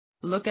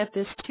Look at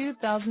this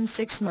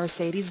 2006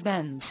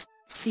 Mercedes-Benz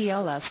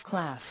CLS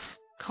Class.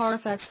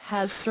 Carfax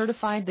has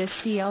certified this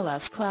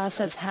CLS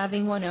Class as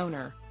having one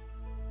owner.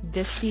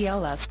 This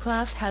CLS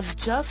Class has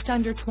just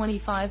under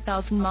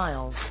 25,000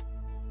 miles.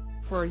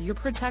 For your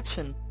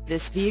protection,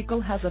 this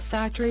vehicle has a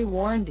factory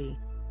warranty.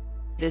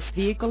 This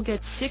vehicle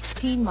gets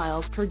 16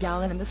 miles per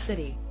gallon in the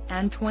city,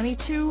 and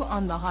 22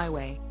 on the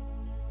highway.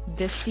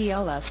 This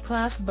CLS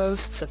Class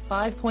boasts a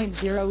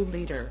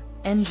 5.0-liter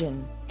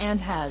engine, and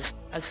has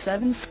a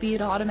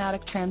 7-speed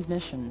automatic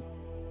transmission.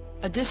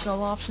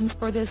 Additional options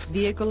for this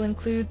vehicle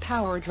include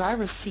power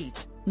driver's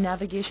seat,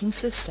 navigation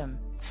system,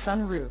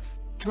 sunroof,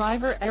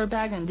 driver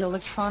airbag and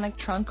electronic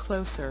trunk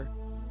closer.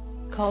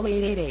 Call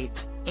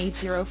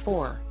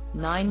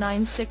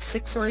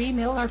 888-804-9966 or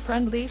email our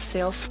friendly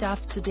sales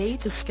staff today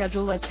to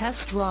schedule a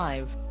test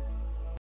drive.